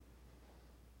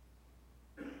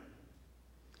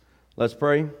Let's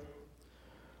pray.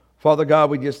 Father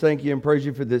God, we just thank you and praise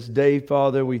you for this day,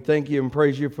 Father. We thank you and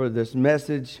praise you for this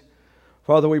message.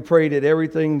 Father, we pray that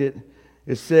everything that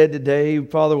is said today,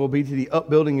 Father, will be to the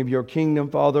upbuilding of your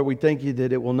kingdom. Father, we thank you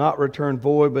that it will not return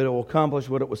void, but it will accomplish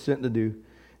what it was sent to do.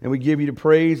 And we give you the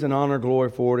praise and honor and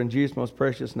glory for it. In Jesus' most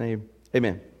precious name,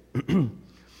 amen.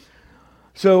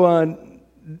 So,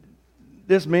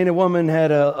 this man and woman had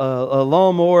a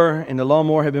lawnmower, and the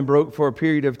lawnmower had been broke for a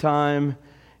period of time,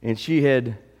 and she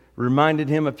had reminded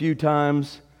him a few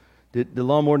times that the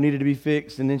lawnmower needed to be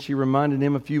fixed, and then she reminded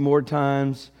him a few more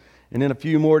times, and then a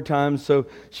few more times. So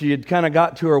she had kind of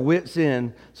got to her wits'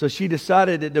 end. So she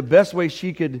decided that the best way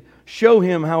she could show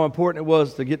him how important it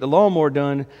was to get the lawnmower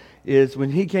done is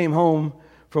when he came home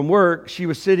from work, she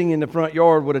was sitting in the front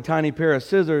yard with a tiny pair of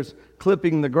scissors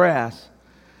clipping the grass.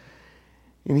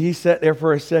 And he sat there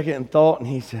for a second and thought, and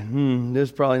he said, this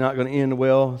is probably not going to end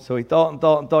well. So he thought and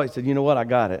thought and thought. He said, you know what, I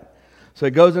got it. So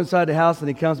he goes inside the house and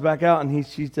he comes back out and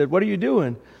she said, what are you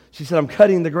doing? She said, I'm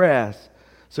cutting the grass.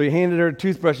 So he handed her a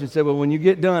toothbrush and said, well, when you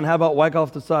get done, how about wipe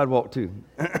off the sidewalk too?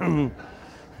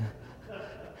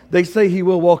 They say he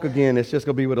will walk again. It's just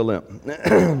going to be with a limp.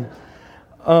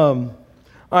 All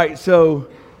right, so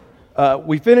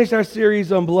we finished our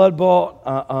series on blood bought.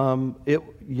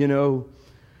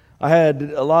 I had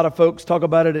a lot of folks talk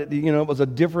about it. It was a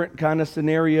different kind of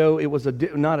scenario. It was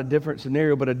not a different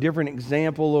scenario, but a different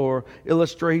example or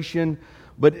illustration.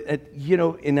 But,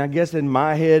 and I guess in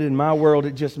my head, in my world,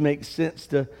 it just makes sense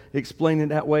to explain it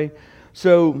that way.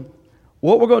 So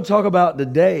what we're going to talk about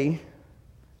today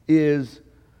is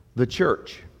the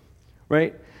church,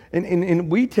 right? And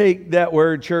we take that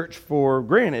word church for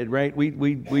granted, right?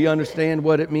 We understand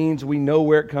what it means. We know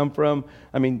where it comes from.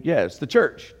 I mean, yeah, it's the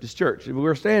church. It's church.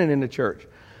 We're standing in the church.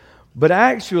 But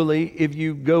actually, if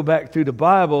you go back through the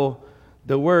Bible,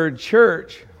 the word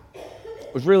church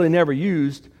was really never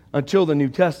used until the New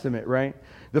Testament, right?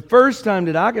 The first time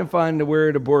that I can find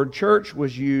where the word church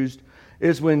was used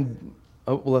is when,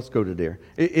 let's go to there.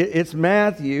 It's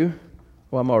Matthew.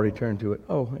 Well, I'm already turned to it.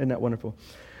 Oh, isn't that wonderful?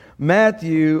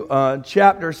 Matthew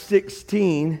chapter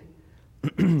 16,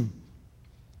 and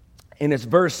it's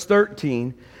verse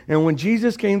 13. And when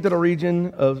Jesus came to the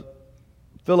region of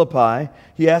Philippi,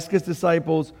 he asked his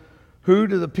disciples, who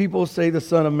do the people say the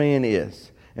Son of Man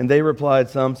is? And they replied,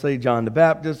 some say John the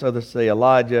Baptist, others say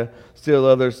Elijah, still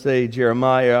others say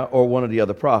Jeremiah or one of the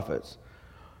other prophets.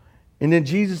 And then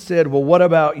Jesus said, well, what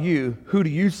about you? Who do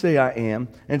you say I am?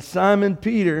 And Simon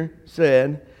Peter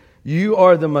said, you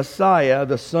are the Messiah,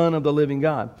 the Son of the living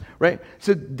God, right?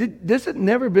 So this had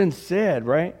never been said,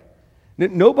 right?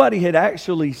 Nobody had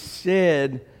actually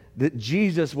said that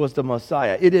Jesus was the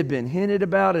Messiah. It had been hinted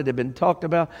about. It had been talked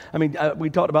about. I mean,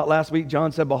 we talked about last week.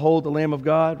 John said, behold, the Lamb of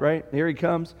God, right? Here he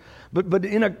comes. But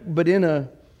in a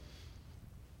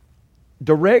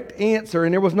direct answer,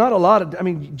 and there was not a lot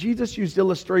of, Jesus used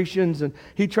illustrations, and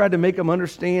he tried to make them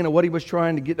understand what he was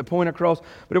trying to get the point across.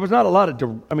 But there was not a lot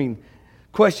of,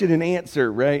 question and answer,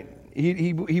 right?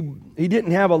 He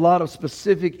didn't have a lot of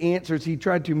specific answers. He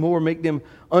tried to more make them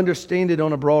understand it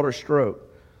on a broader stroke.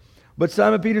 But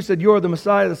Simon Peter said, you are the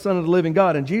Messiah, the Son of the living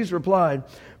God. And Jesus replied,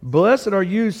 blessed are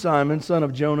you, Simon, son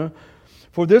of Jonah,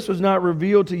 for this was not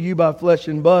revealed to you by flesh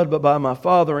and blood, but by my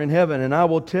Father in heaven. And I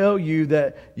will tell you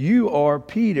that you are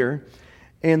Peter,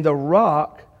 and the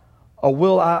rock I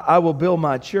will build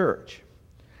my church.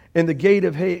 And the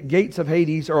gates of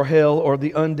Hades or hell or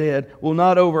the undead will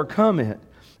not overcome it.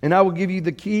 And I will give you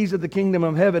the keys of the kingdom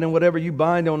of heaven, and whatever you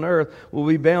bind on earth will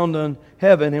be bound on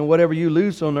heaven, and whatever you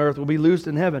loose on earth will be loosed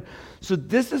in heaven. So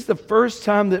this is the first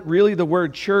time that really the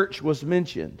word church was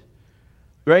mentioned,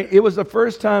 right? It was the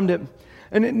first time that,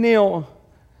 now,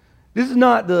 this is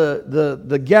not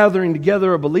the gathering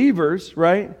together of believers,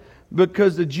 right?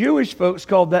 Because the Jewish folks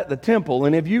called that the temple.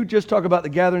 And if you just talk about the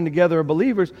gathering together of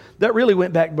believers, that really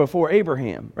went back before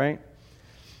Abraham, right?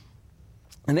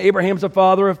 And Abraham's a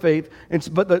father of faith.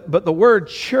 But the word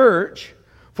church,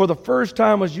 for the first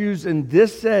time, was used in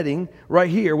this setting right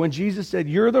here when Jesus said,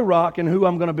 you're the rock and who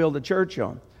I'm going to build a church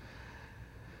on.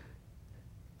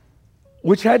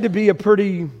 Which had to be a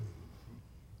pretty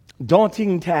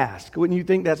daunting task. Wouldn't you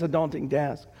think that's a daunting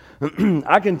task?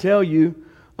 I can tell you,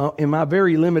 in my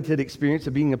very limited experience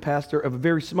of being a pastor of a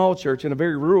very small church in a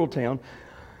very rural town,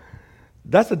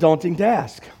 that's a daunting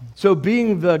task. So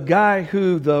being the guy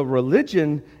who the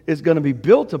religion is going to be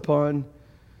built upon,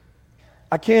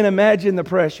 I can't imagine the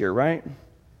pressure, right?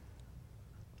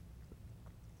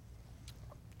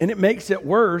 And it makes it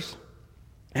worse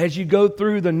as you go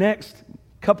through the next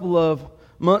couple of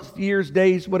months, years,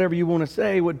 days, whatever you want to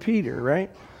say, with Peter, right?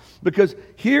 Because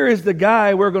here is the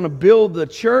guy we're going to build the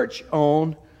church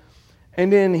on,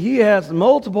 And then he has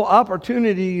multiple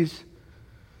opportunities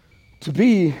to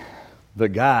be the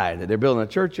guy that they're building a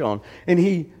church on. And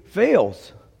he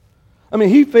fails. I mean,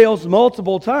 he fails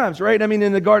multiple times, right? I mean,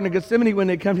 in the Garden of Gethsemane, when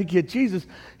they come to get Jesus,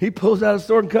 he pulls out a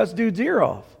sword and cuts dude's ear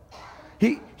off.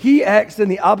 He acts in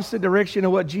the opposite direction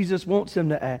of what Jesus wants him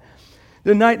to act.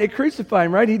 The night they crucify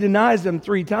him, right? He denies them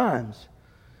 3 times.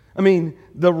 I mean,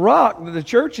 the rock that the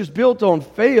church is built on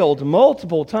failed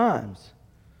multiple times.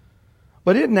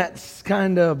 But isn't that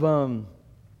kind of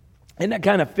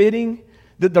fitting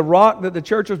that the rock that the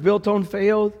church was built on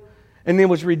failed, and then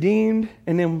was redeemed,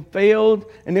 and then failed,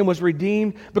 and then was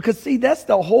redeemed? Because see, that's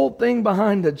the whole thing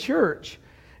behind the church,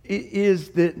 is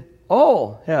that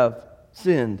all have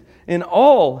sinned and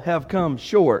all have come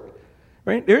short.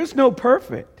 Right? There is no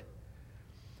perfect.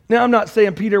 Now, I'm not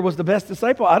saying Peter was the best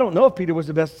disciple. I don't know if Peter was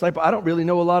the best disciple. I don't really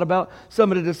know a lot about some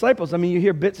of the disciples. I mean, you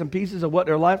hear bits and pieces of what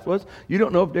their life was. You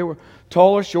don't know if they were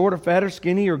tall or short or fat or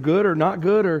skinny or good or not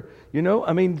good, or, you know.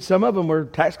 I mean, some of them were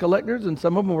tax collectors and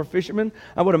some of them were fishermen.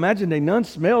 I would imagine none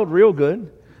smelled real good.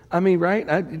 I mean,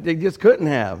 right? They just couldn't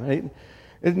have. Right?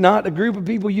 It's not a group of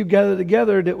people you gather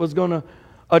together that was going to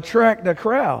attract a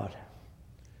crowd.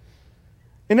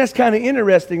 And that's kind of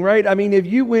interesting, right? I mean, if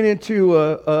you went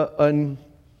into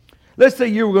let's say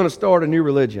you were going to start a new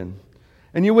religion,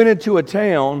 and you went into a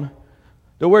town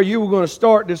to where you were going to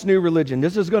start this new religion.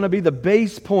 This is going to be the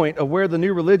base point of where the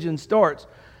new religion starts.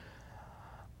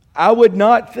 I would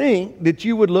not think that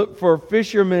you would look for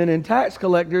fishermen and tax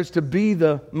collectors to be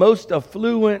the most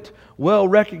affluent,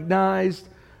 well-recognized,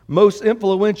 most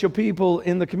influential people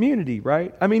in the community,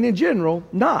 right? I mean, in general,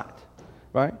 not,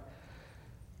 right?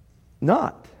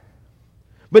 Not.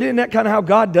 But isn't that kind of how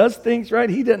God does things, right?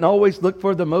 He doesn't always look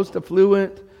for the most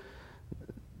affluent,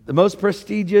 the most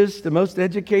prestigious, the most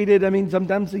educated. I mean,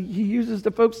 sometimes He uses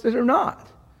the folks that are not.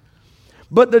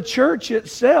 But the church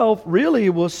itself really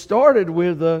was started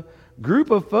with a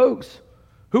group of folks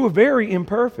who were very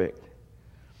imperfect.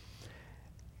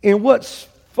 And what's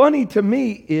funny to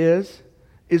me is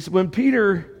when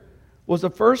Peter was the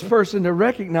first person to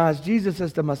recognize Jesus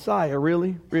as the Messiah,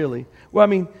 really. Well, I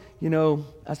mean, you know,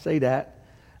 I say that.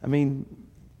 I mean,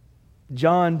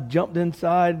 John jumped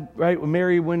inside, right, with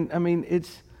Mary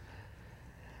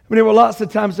there were lots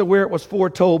of times where it was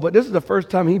foretold, but this is the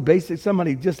first time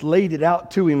somebody just laid it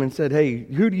out to him and said, hey,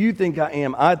 who do you think I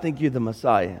am? I think you're the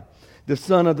Messiah, the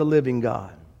Son of the living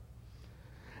God.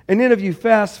 And then if you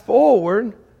fast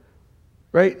forward,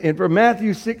 right, and from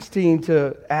Matthew 16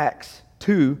 to Acts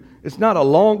 2, it's not a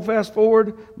long fast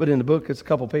forward, but in the book it's a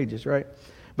couple pages, right?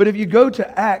 But if you go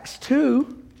to Acts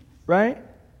 2, right,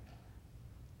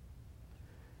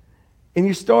 and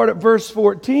you start at verse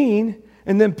 14,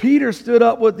 and then Peter stood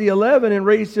up with the 11 and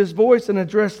raised his voice and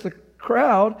addressed the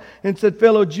crowd and said,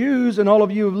 fellow Jews and all of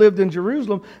you who have lived in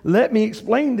Jerusalem, let me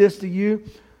explain this to you.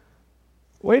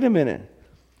 Wait a minute.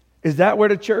 Is that where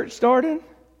the church started?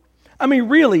 I mean,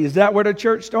 really, is that where the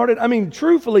church started? I mean,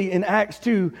 truthfully, in Acts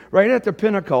 2, right after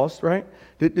Pentecost, right?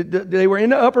 They were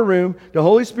in the upper room. The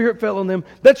Holy Spirit fell on them.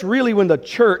 That's really when the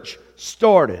church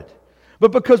started.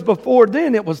 But because before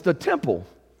then, it was the temple.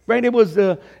 Right? It was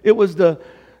the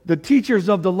teachers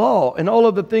of the law and all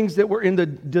of the things that were in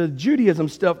the Judaism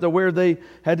stuff, where they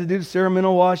had to do the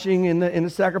ceremonial washing and the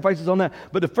sacrifices on that.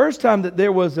 But the first time that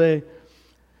there was and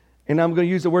I'm going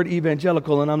to use the word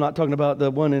evangelical, and I'm not talking about the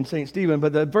one in St. Stephen,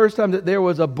 but the first time that there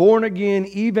was a born-again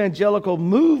evangelical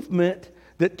movement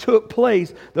that took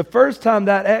place, the first time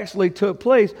that actually took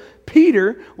place,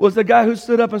 Peter was the guy who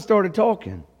stood up and started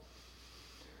talking.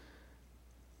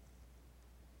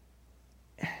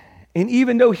 And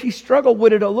even though he struggled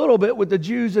with it a little bit with the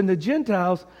Jews and the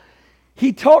Gentiles,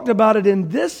 he talked about it in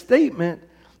this statement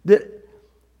that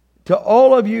to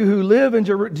all of you who live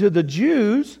to the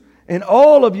Jews and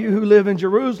all of you who live in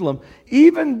Jerusalem,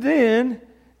 even then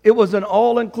it was an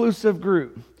all-inclusive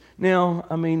group. Now,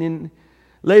 I mean,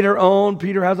 later on,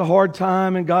 Peter has a hard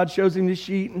time and God shows him the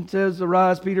sheet and says,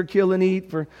 arise, Peter, kill and eat,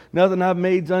 for nothing I've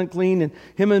made's unclean. And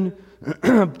him and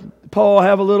Paul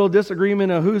have a little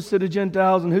disagreement of who's to the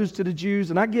Gentiles and who's to the Jews,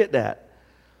 and I get that.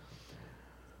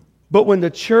 But when the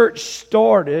church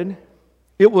started,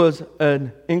 it was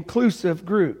an inclusive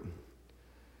group.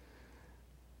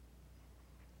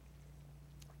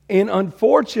 And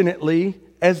unfortunately,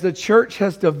 as the church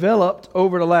has developed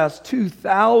over the last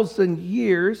 2,000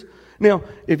 years, now,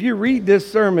 if you read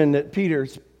this sermon that Peter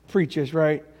preaches,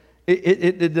 right,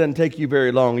 it doesn't take you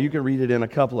very long. You can read it in a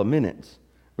couple of minutes.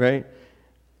 Right?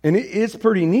 And it's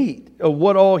pretty neat of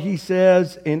what all he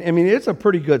says. And I mean, it's a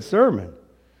pretty good sermon.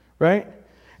 Right?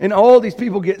 And all these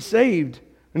people get saved.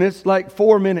 And it's like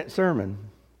 4-minute sermon.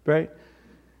 Right?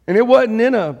 And it wasn't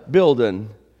in a building.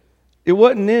 It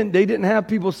wasn't in, they didn't have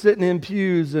people sitting in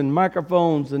pews and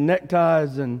microphones and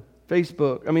neckties and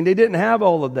Facebook. I mean, they didn't have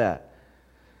all of that.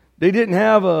 They didn't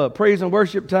have a praise and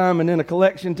worship time and then a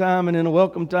collection time and then a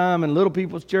welcome time and little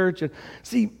people's church. And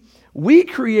see, we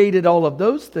created all of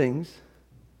those things.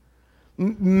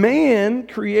 Man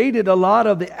created a lot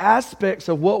of the aspects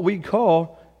of what we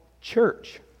call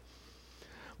church.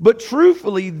 But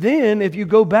truthfully, then, if you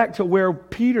go back to where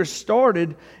Peter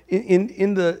started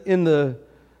in the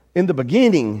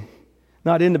beginning,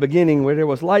 not in the beginning where there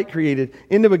was light created,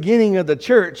 in the beginning of the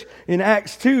church, in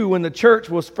Acts 2, when the church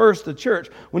was first the church,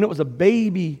 when it was a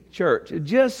baby church, it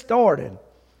just started.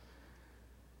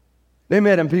 They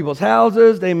met in people's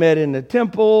houses, they met in the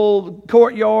temple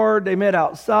courtyard, they met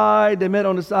outside, they met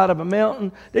on the side of a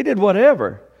mountain, they did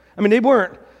whatever. I mean, it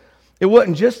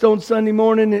wasn't just on Sunday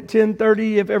morning at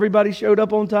 10:30 if everybody showed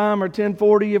up on time, or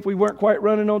 10:40 if we weren't quite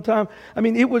running on time. I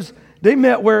mean, they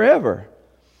met wherever.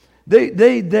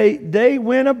 They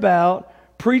went about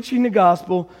preaching the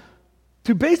gospel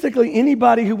to basically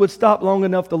anybody who would stop long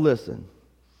enough to listen.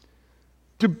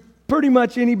 To pretty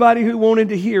much anybody who wanted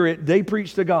to hear it, they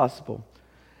preached the gospel.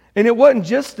 And it wasn't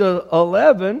just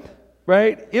 11,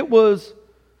 right? It was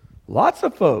lots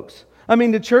of folks. I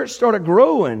mean, the church started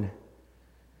growing.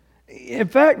 In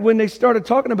fact, when they started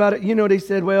talking about it, they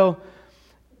said, well,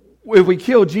 if we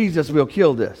kill Jesus, we'll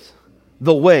kill this.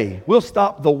 The way. We'll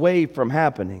stop the way from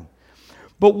happening.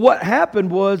 But what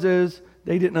happened is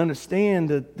they didn't understand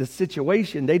the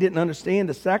situation. They didn't understand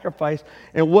the sacrifice.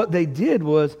 And what they did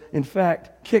was, in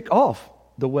fact, kick off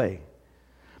the way.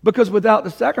 Because without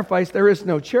the sacrifice, there is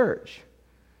no church.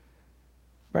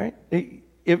 Right?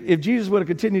 If Jesus would have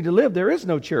continued to live, there is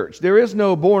no church. There is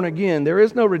no born again. There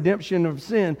is no redemption of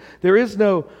sin. There is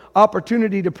no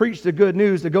opportunity to preach the good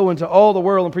news, to go into all the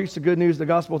world and preach the good news, the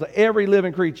gospel to every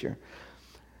living creature.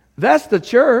 That's the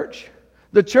church.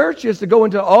 The church is to go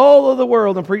into all of the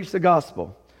world and preach the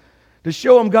gospel, to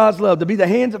show them God's love, to be the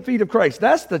hands and feet of Christ.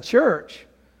 That's the church.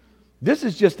 This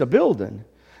is just a building.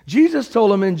 Jesus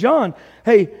told them in John,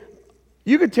 hey,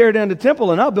 you could tear down the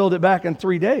temple and I'll build it back in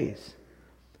 3 days.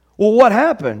 Well, what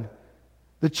happened?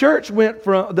 The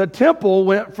temple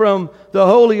went from the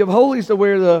Holy of Holies to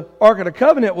where the Ark of the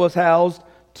Covenant was housed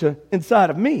to inside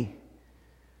of me.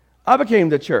 I became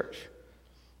the church.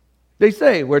 They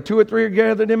say, where 2 or 3 are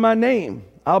gathered in my name,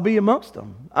 I'll be amongst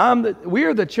them.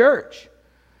 We're the church.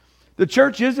 The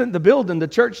church isn't the building. The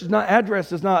church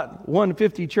address is not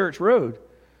 150 Church Road.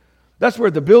 That's where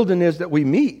the building is that we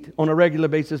meet on a regular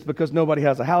basis because nobody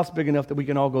has a house big enough that we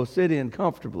can all go sit in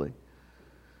comfortably.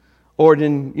 Or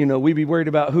then, we'd be worried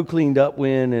about who cleaned up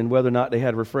when and whether or not they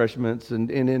had refreshments and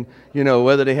then,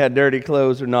 whether they had dirty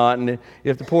clothes or not. And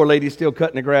if the poor lady's still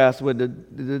cutting the grass with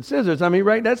the scissors. I mean,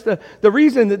 right? That's the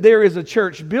reason that there is a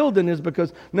church building is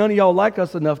because none of y'all like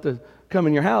us enough to come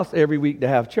in your house every week to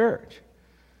have church.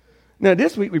 Now,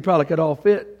 this week we probably could all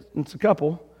fit. It's a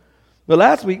couple. But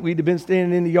last week we'd have been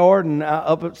standing in the yard and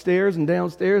up upstairs and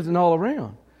downstairs and all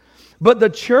around. But the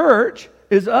church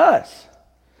is us.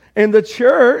 And the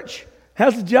church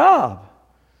has a job.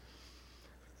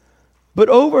 But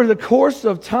over the course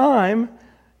of time,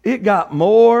 it got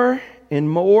more and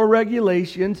more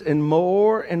regulations and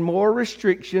more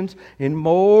restrictions and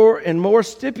more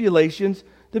stipulations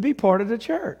to be part of the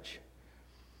church.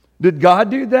 Did God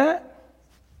do that?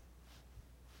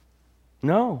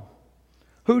 No.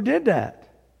 Who did that?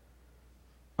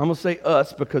 I'm going to say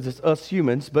us because it's us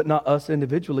humans, but not us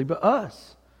individually, but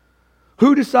us.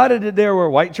 Who decided that there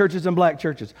were white churches and black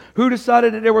churches? Who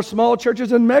decided that there were small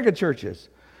churches and mega churches?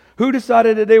 Who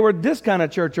decided that they were this kind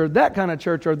of church or that kind of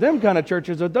church or them kind of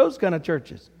churches or those kind of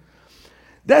churches?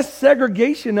 That's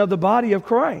segregation of the body of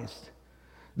Christ.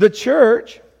 The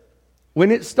church,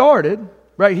 when it started,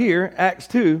 right here, Acts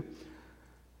 2,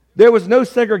 there was no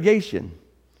segregation.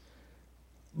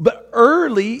 But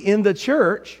early in the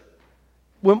church,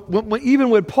 even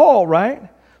with Paul, right?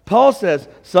 Paul says,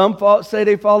 some say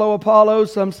they follow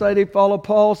Apollos, some say they follow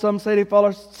Paul, some say they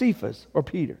follow Cephas or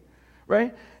Peter,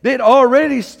 right? They'd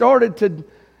already started to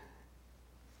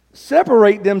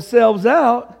separate themselves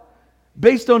out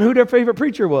based on who their favorite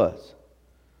preacher was.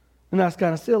 And that's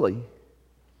kind of silly.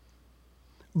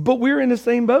 But we're in the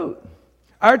same boat.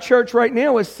 Our church right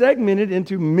now is segmented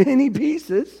into many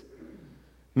pieces.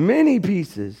 Many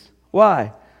pieces.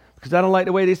 Why? Because I don't like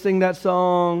the way they sing that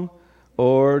song,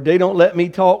 or they don't let me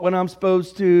talk when I'm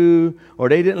supposed to, or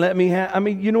they didn't let me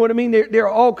you know what I mean? There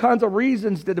are all kinds of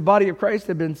reasons that the body of Christ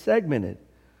have been segmented.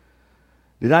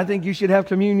 Did I think you should have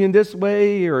communion this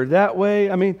way or that way?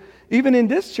 I mean, even in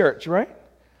this church, right?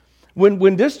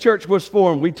 When this church was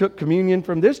formed, we took communion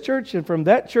from this church and from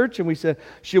that church, and we said,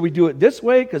 should we do it this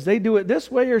way because they do it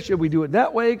this way, or should we do it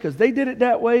that way because they did it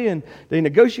that way? And they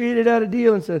negotiated out a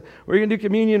deal and said, we're going to do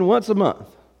communion once a month.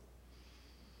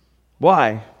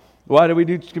 Why? Why do we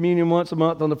do communion once a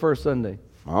month on the first Sunday?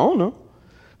 I don't know.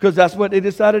 Because that's what they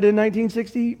decided in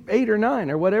 1968 or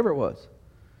 9 or whatever it was.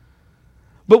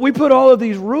 But we put all of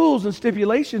these rules and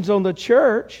stipulations on the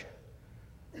church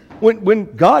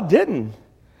when God didn't.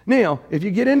 Now, if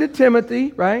you get into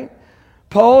Timothy, right?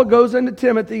 Paul goes into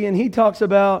Timothy and he talks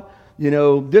about,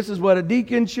 this is what a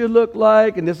deacon should look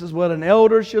like, and this is what an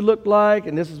elder should look like,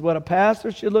 and this is what a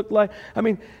pastor should look like. I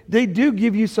mean, they do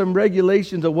give you some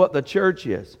regulations of what the church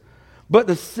is. But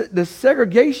the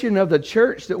segregation of the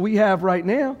church that we have right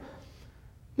now,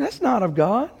 that's not of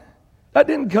God. That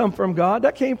didn't come from God.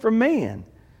 That came from man.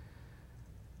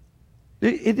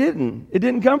 It didn't. It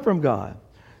didn't come from God.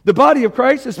 The body of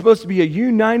Christ is supposed to be a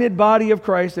united body of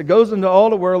Christ that goes into all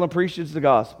the world and preaches the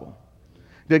gospel.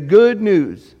 The good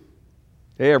news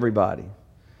to everybody.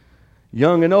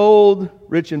 Young and old,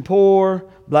 rich and poor,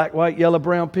 black, white, yellow,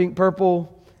 brown, pink,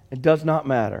 purple. It does not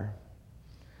matter.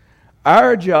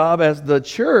 Our job as the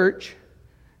church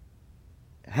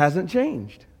hasn't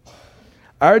changed.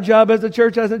 Our job as a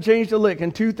church hasn't changed a lick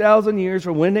in 2,000 years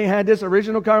from when they had this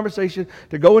original conversation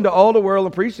to go into all the world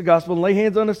and preach the gospel and lay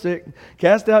hands on the sick,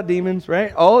 cast out demons,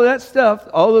 right? All of that stuff,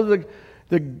 all of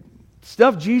the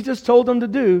stuff Jesus told them to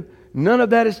do, none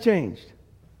of that has changed.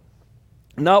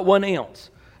 Not 1 ounce.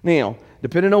 Now,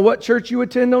 depending on what church you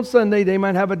attend on Sunday, they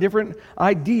might have a different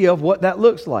idea of what that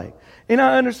looks like. And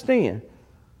I understand.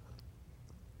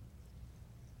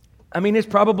 I mean, it's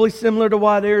probably similar to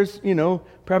why there's,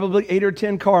 probably 8 or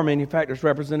 10 car manufacturers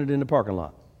represented in the parking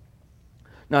lot.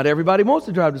 Not everybody wants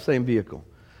to drive the same vehicle.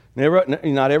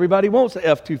 Not everybody wants a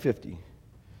F-250.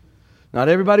 Not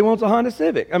everybody wants a Honda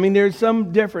Civic. I mean, there's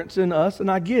some difference in us, and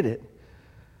I get it.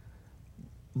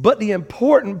 But the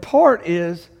important part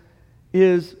is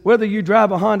whether you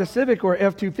drive a Honda Civic or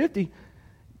F-250,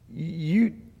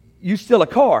 you still a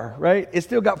car, right? It's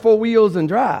still got 4 wheels and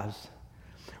drives.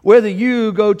 Whether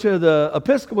you go to the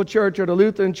Episcopal church or the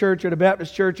Lutheran church or the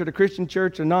Baptist church or the Christian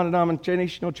church or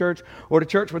non-denominational church or the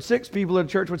church with 6 people or the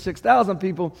church with 6,000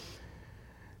 people,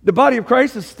 the body of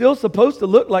Christ is still supposed to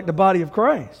look like the body of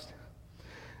Christ.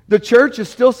 The church is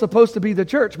still supposed to be the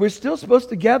church. We're still supposed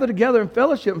to gather together in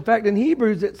fellowship. In fact, in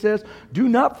Hebrews it says, do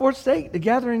not forsake the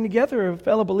gathering together of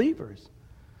fellow believers.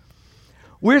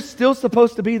 We're still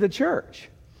supposed to be the church.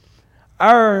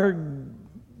 Our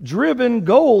driven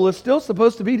goal is still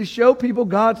supposed to be to show people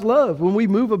God's love when we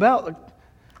move about the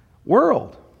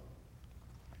world.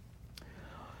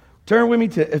 Turn with me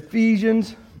to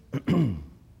Ephesians. And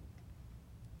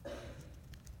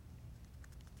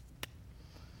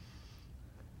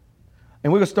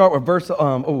we're going to start with verse,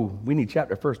 we need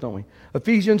chapter first, don't we?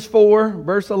 Ephesians 4,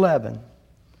 verse 11.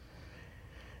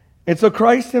 And so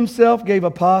Christ himself gave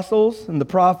apostles and the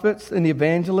prophets and the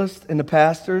evangelists and the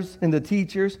pastors and the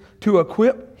teachers to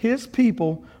equip his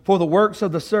people for the works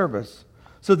of the service,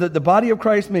 so that the body of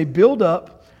Christ may build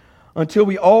up until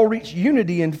we all reach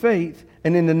unity in faith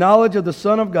and in the knowledge of the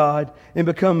Son of God and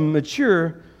become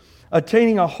mature,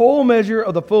 attaining a whole measure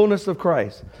of the fullness of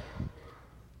Christ.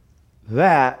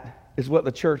 That is what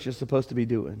the church is supposed to be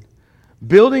doing.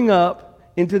 Building up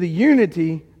into the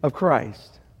unity of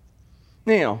Christ.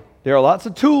 Now, there are lots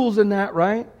of tools in that,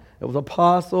 right? There was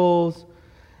apostles,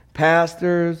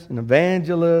 pastors, and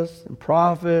evangelists, and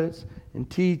prophets, and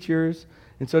teachers.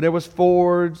 And so there was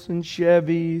Fords, and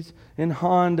Chevys, and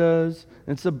Hondas,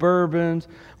 and Suburbans.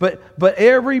 But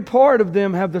every part of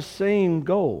them have the same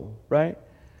goal, right?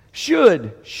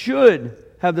 Should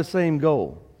have the same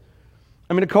goal.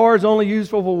 I mean, a car is only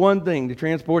useful for one thing, to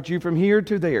transport you from here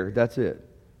to there. That's it.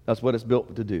 That's what it's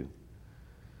built to do.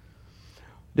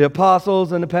 The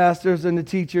apostles and the pastors and the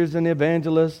teachers and the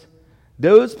evangelists,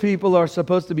 those people are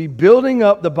supposed to be building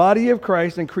up the body of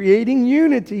Christ and creating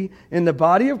unity in the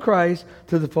body of Christ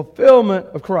to the fulfillment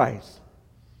of Christ.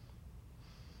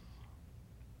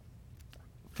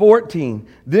 14,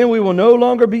 then we will no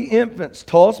longer be infants,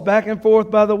 tossed back and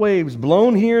forth by the waves,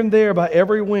 blown here and there by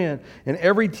every wind and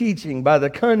every teaching, by the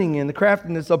cunning and the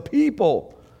craftiness of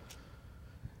people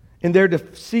in their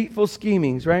deceitful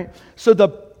schemings, right? So the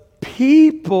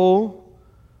people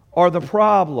are the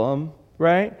problem,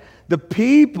 right? The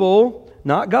people,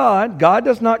 not God. God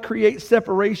does not create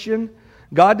separation.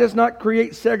 God does not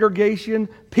create segregation.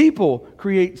 People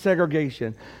create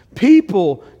segregation.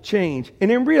 People change.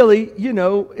 And then really,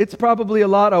 it's probably a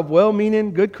lot of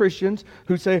well-meaning, good Christians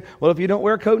who say, well, if you don't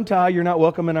wear a coat and tie, you're not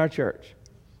welcome in our church.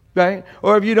 right?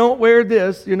 Or if you don't wear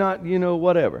this, you're not,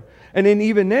 whatever. And then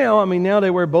even now, now they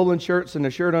wear bowling shirts and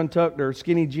a shirt untucked or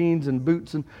skinny jeans and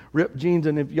boots and ripped jeans.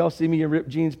 And if y'all see me in ripped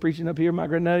jeans preaching up here, my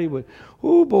granddaddy would,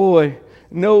 oh boy,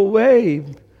 no way.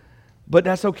 But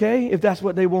that's okay if that's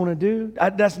what they want to do.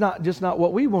 That's not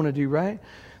what we want to do, right?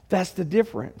 That's the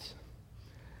difference.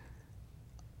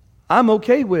 I'm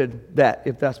okay with that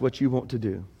if that's what you want to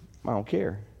do. I don't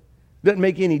care. Doesn't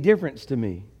make any difference to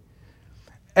me.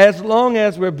 As long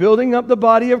as we're building up the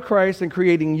body of Christ and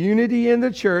creating unity in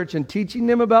the church and teaching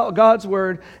them about God's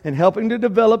Word and helping to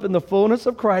develop in the fullness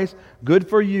of Christ, good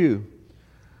for you.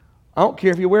 I don't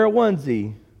care if you wear a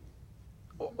onesie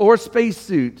or a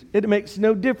spacesuit. It makes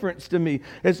no difference to me.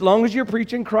 As long as you're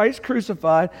preaching Christ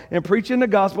crucified and preaching the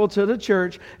gospel to the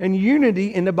church and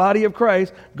unity in the body of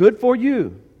Christ, good for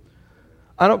you.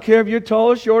 I don't care if you're tall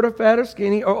or short or fat or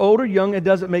skinny or old or young. It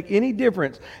doesn't make any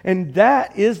difference. And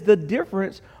that is the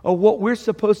difference of what we're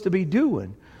supposed to be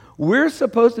doing. We're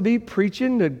supposed to be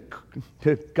preaching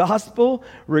the gospel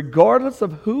regardless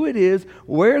of who it is,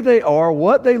 where they are,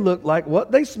 what they look like,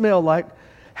 what they smell like,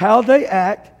 how they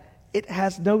act. It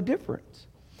has no difference.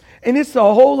 And it's a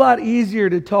whole lot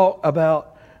easier to talk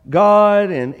about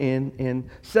God and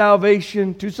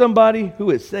salvation to somebody who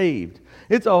is saved.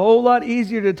 It's a whole lot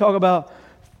easier to talk about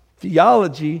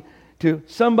theology to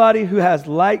somebody who has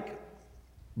like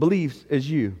beliefs as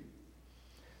you.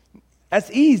 That's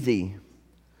easy.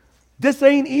 This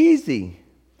ain't easy.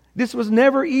 This was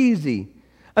never easy.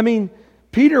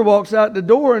 Peter walks out the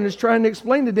door and is trying to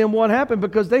explain to them what happened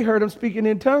because they heard him speaking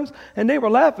in tongues and they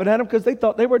were laughing at him because they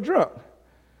thought they were drunk.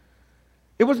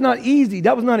 It was not easy.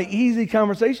 That was not an easy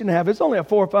conversation to have. It's only a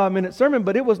 4 or 5 minute sermon,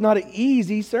 but it was not an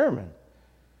easy sermon.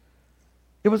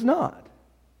 It was not.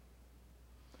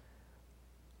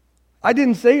 I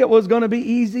didn't say it was going to be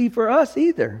easy for us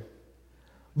either.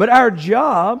 But our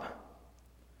job,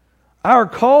 our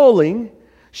calling,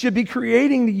 should be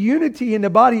creating the unity in the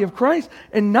body of Christ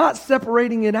and not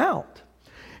separating it out.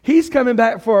 He's coming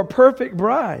back for a perfect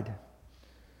bride.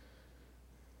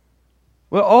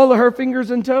 Well, all of her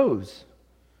fingers and toes,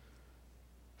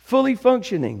 fully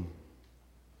functioning.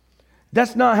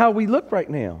 That's not how we look right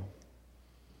now.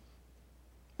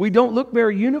 We don't look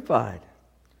very unified.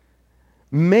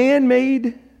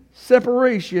 Man-made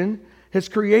separation has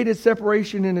created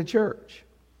separation in the church.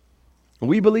 And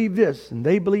we believe this, and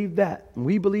they believe that, and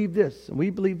we believe this, and we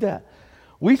believe that.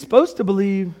 We're supposed to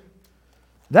believe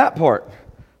that part,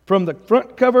 from the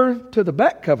front cover to the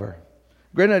back cover.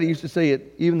 Granddaddy used to say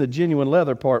it, even the genuine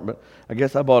leather part, but I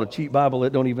guess I bought a cheap Bible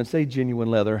that don't even say genuine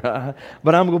leather.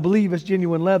 But I'm going to believe it's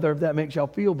genuine leather if that makes y'all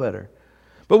feel better.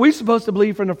 But we're supposed to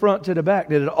believe from the front to the back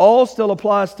that it all still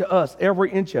applies to us,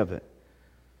 every inch of it.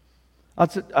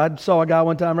 I saw a guy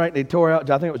one time, right? They tore out,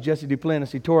 I think it was Jesse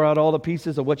Duplantis. He tore out all the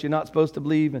pieces of what you're not supposed to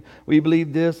believe. And we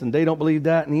believe this and they don't believe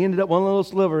that. And he ended up one little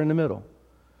sliver in the middle.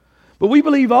 But we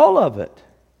believe all of it.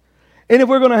 And if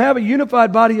we're going to have a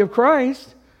unified body of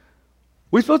Christ,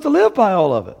 we're supposed to live by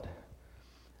all of it.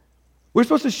 We're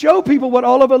supposed to show people what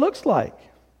all of it looks like.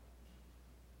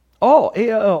 All.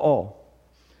 A-L-L-all.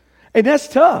 And that's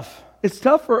tough. It's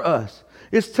tough for us.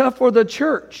 It's tough for the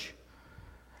church.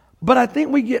 But I think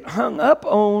we get hung up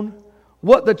on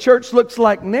what the church looks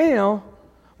like now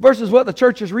versus what the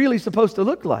church is really supposed to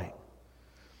look like.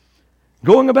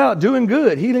 Going about doing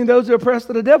good, healing those who are oppressed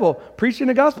of the devil, preaching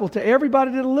the gospel to everybody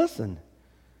that'll listen.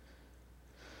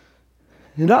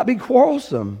 And not be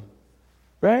quarrelsome,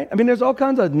 right? There's all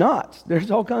kinds of knots.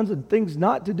 There's all kinds of things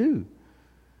not to do.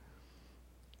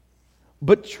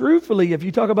 But truthfully, if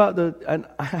you talk about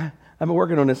I've been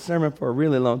working on this sermon for a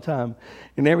really long time.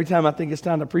 And every time I think it's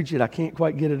time to preach it, I can't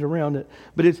quite get it around it.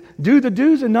 But it's do the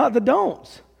do's and not the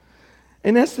don'ts.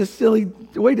 And that's a silly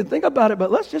way to think about it.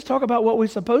 But let's just talk about what we're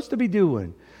supposed to be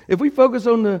doing. If we focus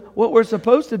on what we're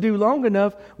supposed to do long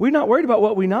enough, we're not worried about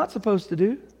what we're not supposed to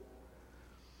do.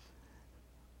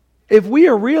 If we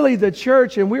are really the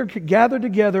church and we're gathered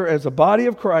together as a body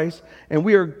of Christ and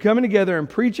we are coming together and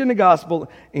preaching the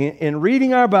gospel and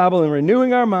reading our Bible and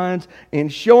renewing our minds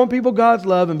and showing people God's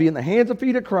love and being the hands and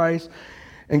feet of Christ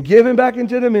and giving back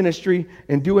into the ministry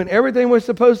and doing everything we're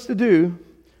supposed to do,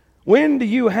 when do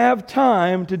you have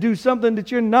time to do something that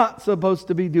you're not supposed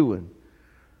to be doing?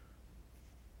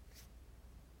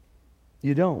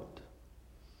 You don't.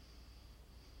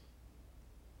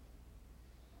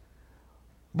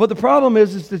 But the problem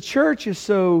is the church,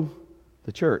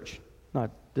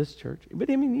 not this church, but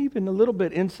even a little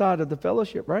bit inside of the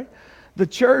fellowship, right? The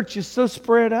church is so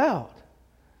spread out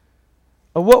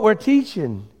of what we're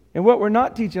teaching and what we're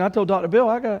not teaching. I told Dr. Bill,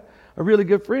 I got a really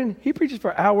good friend. He preaches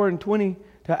for an hour and 20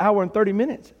 to an hour and 30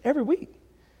 minutes every week.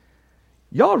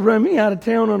 Y'all run me out of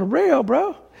town on a rail,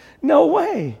 bro. No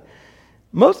way.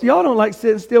 Most of y'all don't like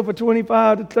sitting still for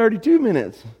 25 to 32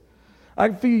 minutes. I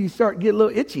can feel you start to get a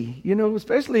little itchy,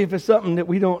 especially if it's something that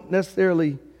we don't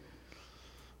necessarily,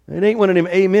 it ain't one of them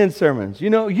amen sermons.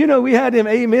 We had them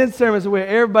amen sermons where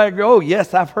everybody go, oh,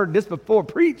 yes, I've heard this before.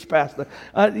 Preach, Pastor.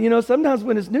 Sometimes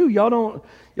when it's new, y'all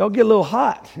get a little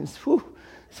hot.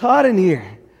 It's hot in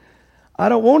here. I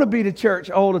don't want to be to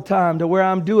church all the time to where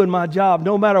I'm doing my job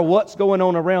no matter what's going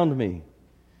on around me.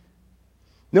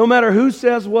 No matter who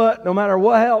says what, no matter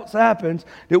what else happens,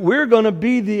 that we're going to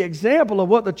be the example of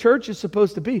what the church is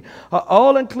supposed to be. An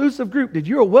all-inclusive group that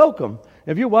you're welcome.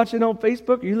 If you're watching on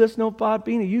Facebook, or you listen on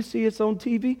Podbean, or you see us on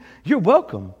TV, you're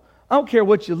welcome. I don't care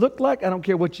what you look like. I don't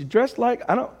care what you dress like.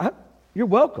 You're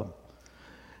welcome.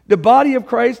 The body of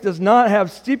Christ does not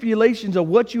have stipulations of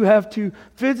what you have to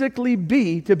physically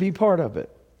be to be part of it.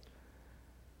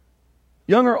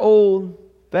 Young or old,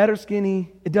 fat or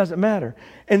skinny, it doesn't matter.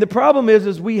 And the problem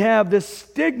is we have this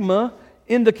stigma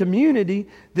in the community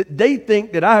that they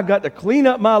think that I've got to clean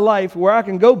up my life where I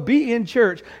can go be in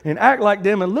church and act like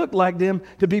them and look like them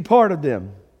to be part of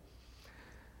them.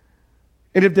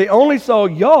 And if they only saw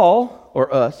y'all,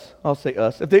 or us, I'll say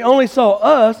us, if they only saw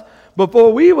us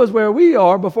before we was where we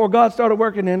are, before God started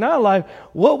working in our life,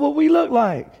 what would we look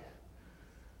like?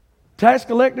 Tax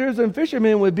collectors and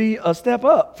fishermen would be a step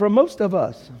up from most of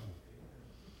us.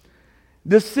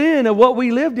 The sin of what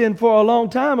we lived in for a long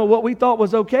time and what we thought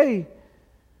was okay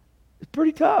is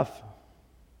pretty tough.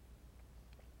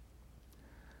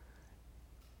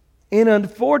 And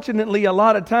unfortunately, a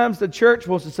lot of times the church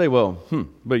wants to say,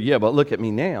 but look at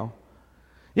me now.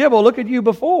 Yeah, but look at you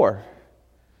before.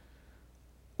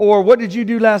 Or what did you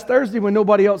do last Thursday when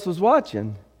nobody else was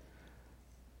watching?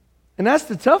 And that's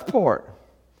the tough part.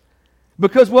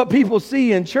 Because what people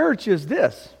see in church is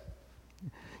this.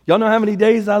 Y'all know how many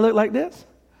days I look like this?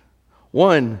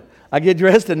 One, I get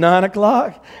dressed at 9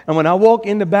 o'clock, and when I walk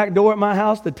in the back door at my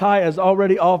house, the tie is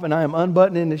already off, and I am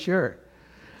unbuttoning the shirt.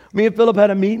 Me and Philip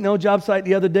had a meeting on job site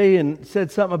the other day and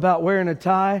said something about wearing a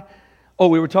tie. Oh,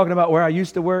 we were talking about where I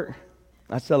used to work.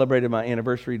 I celebrated my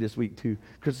anniversary this week, too.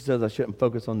 Krista says I shouldn't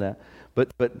focus on that.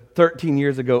 But 13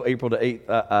 years ago, April the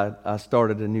 8th, I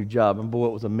started a new job, and boy,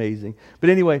 it was amazing. But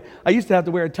anyway, I used to have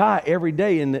to wear a tie every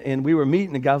day, and we were meeting,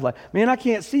 and the guy was like, man, I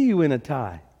can't see you in a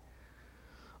tie.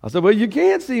 I said, well, you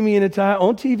can see me in a tie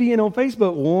on TV and on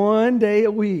Facebook one day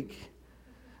a week.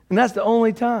 And that's the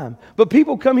only time. But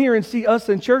people come here and see us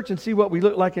in church and see what we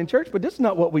look like in church, but this is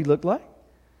not what we look like.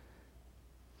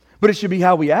 But it should be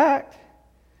how we act.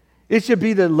 It should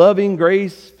be the loving,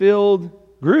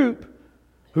 grace-filled group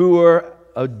who are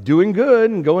doing good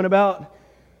and going about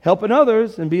helping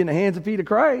others and being the hands and feet of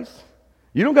Christ.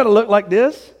 You don't got to look like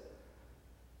this.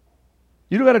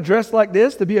 You don't got to dress like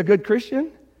this to be a good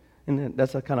Christian. And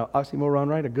that's a kind of oxymoron,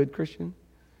 right? A good Christian.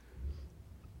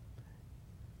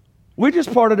 We're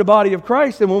just part of the body of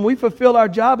Christ. And when we fulfill our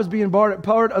job as being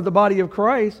part of the body of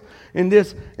Christ in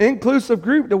this inclusive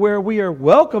group to where we are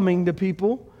welcoming the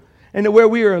people and to where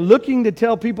we are looking to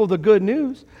tell people the good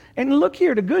news. And look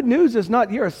here, the good news is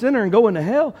not you're a sinner and going to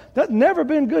hell. That's never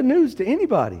been good news to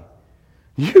anybody.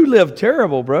 You live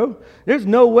terrible, bro. There's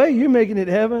no way you're making it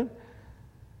to heaven.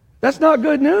 That's not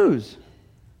good news.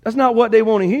 That's not what they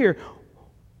want to hear.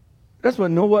 That's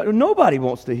what nobody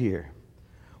wants to hear.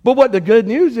 But what the good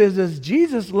news is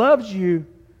Jesus loves you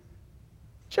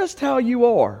just how you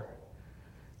are.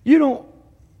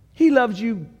 He loves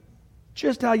you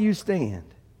just how you stand.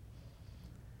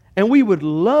 And we would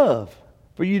love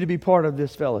for you to be part of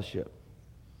this fellowship.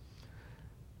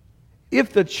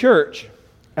 If the church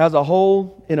as a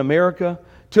whole in America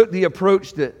took the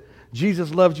approach that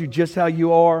Jesus loves you just how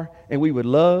you are, and we would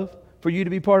love for you to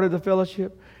be part of the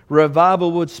fellowship,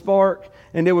 revival would spark,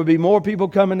 and there would be more people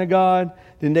coming to God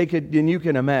than you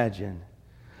can imagine.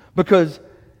 Because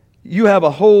you have a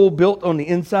hole built on the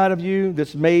inside of you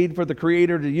that's made for the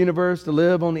creator of the universe to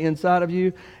live on the inside of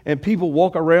you, and people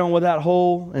walk around with that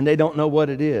hole and they don't know what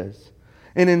it is.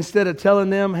 And instead of telling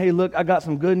them, hey, look, I got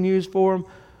some good news for them,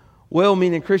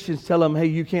 well-meaning Christians tell them, hey,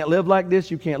 you can't live like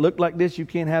this, you can't look like this, you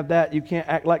can't have that, you can't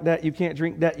act like that, you can't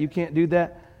drink that, you can't do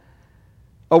that.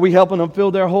 Are we helping them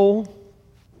fill their hole?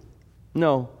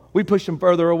 No, we push them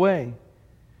further away.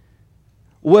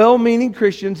 Well-meaning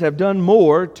Christians have done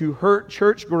more to hurt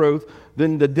church growth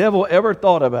than the devil ever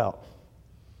thought about.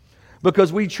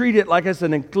 Because we treat it like it's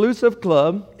an exclusive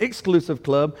club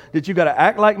that you got to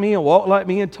act like me and walk like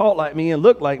me and talk like me and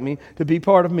look like me to be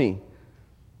part of me.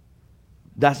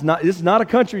 This is not a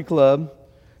country club.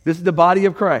 This is the body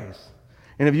of Christ.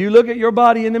 And if you look at your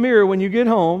body in the mirror when you get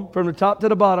home, from the top to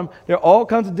the bottom, there are all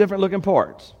kinds of different looking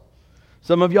parts.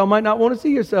 Some of y'all might not want to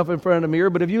see yourself in front of the mirror,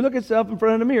 but if you look at yourself in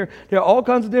front of the mirror, there are all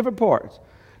kinds of different parts.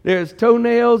 There's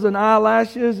toenails and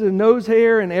eyelashes and nose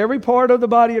hair, and every part of the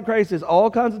body of Christ is all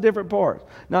kinds of different parts.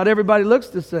 Not everybody looks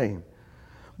the same.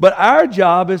 But our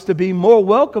job is to be more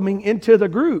welcoming into the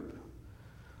group.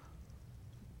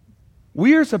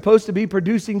 We are supposed to be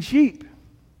producing sheep.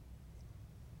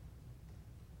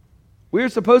 We're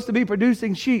supposed to be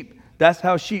producing sheep. That's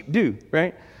how sheep do,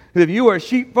 right? If you were a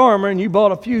sheep farmer and you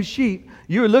bought a few sheep,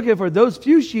 you're looking for those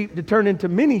few sheep to turn into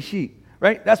many sheep,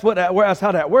 right? That's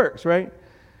how that works, right?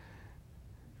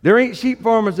 There ain't sheep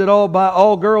farmers that all buy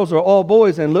all girls or all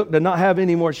boys and look to not have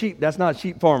any more sheep. That's not a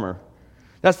sheep farmer.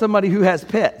 That's somebody who has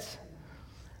pets.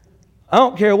 I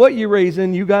don't care what you're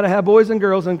raising, you got to have boys and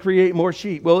girls and create more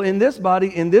sheep. Well, in this body,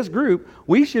 in this group,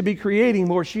 we should be creating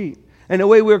more sheep. And the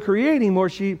way we're creating more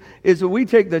sheep is that we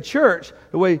take the church,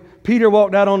 the way Peter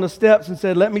walked out on the steps and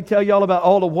said, let me tell you all about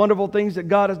all the wonderful things that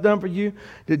God has done for you,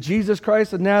 that Jesus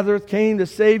Christ of Nazareth came to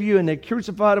save you and they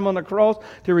crucified him on the cross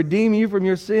to redeem you from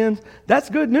your sins. That's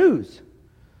good news.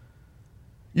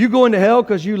 You going to hell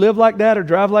because you live like that or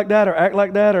drive like that or act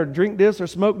like that or drink this or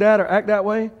smoke that or act that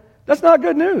way? That's not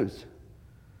good news.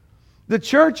 The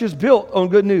church is built on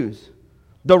good news.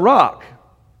 The rock,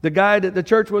 the guy that the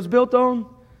church was built on,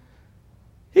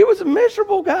 he was a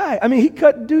miserable guy. I mean, he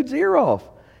cut dude's ear off.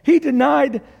 He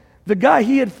denied the guy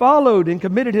he had followed and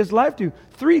committed his life to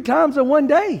 3 times in one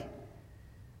day.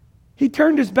 He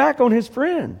turned his back on his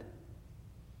friend.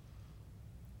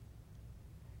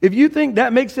 If you think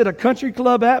that makes it a country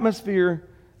club atmosphere,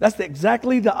 that's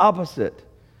exactly the opposite.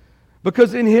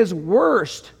 Because in his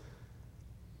worst,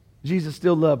 Jesus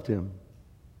still loved him.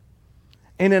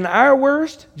 And in our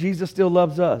worst, Jesus still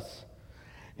loves us.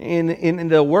 In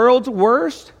the world's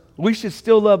worst, we should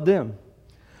still love them.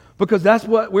 Because that's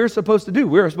what we're supposed to do.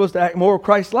 We're supposed to act more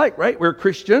Christ-like, right? We're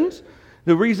Christians.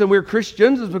 The reason we're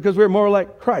Christians is because we're more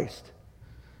like Christ.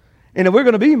 And if we're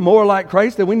going to be more like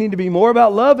Christ, then we need to be more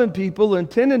about loving people and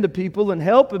tending to people and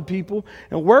helping people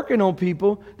and working on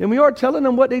people than we are telling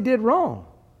them what they did wrong.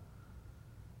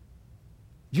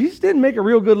 Jesus didn't make a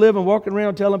real good living walking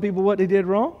around telling people what they did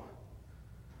wrong.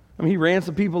 I mean, he ran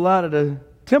some people out of the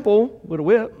temple with a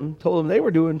whip and told them they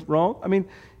were doing wrong. I mean,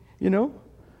 you know.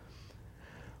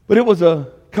 But it was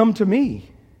a come to me.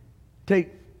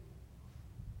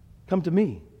 Come to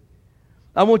me.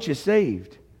 I want you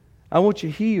saved. I want you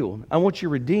healed. I want you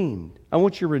redeemed. I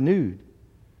want you renewed.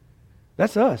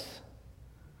 That's us.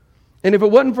 And if it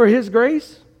wasn't for his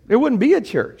grace, there wouldn't be a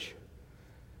church.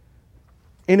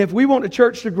 And if we want the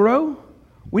church to grow,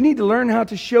 we need to learn how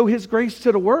to show his grace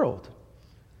to the world.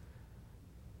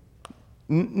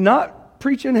 Not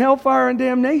preaching hellfire and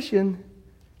damnation,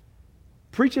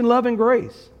 preaching love and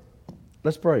grace.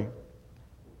 Let's pray.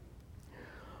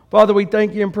 Father, we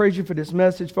thank you and praise you for this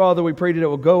message. Father, we pray that it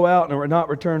will go out and it will not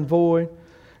return void.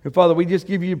 And Father, we just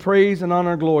give you praise and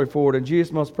honor and glory for it. In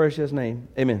Jesus' most precious name,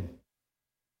 amen.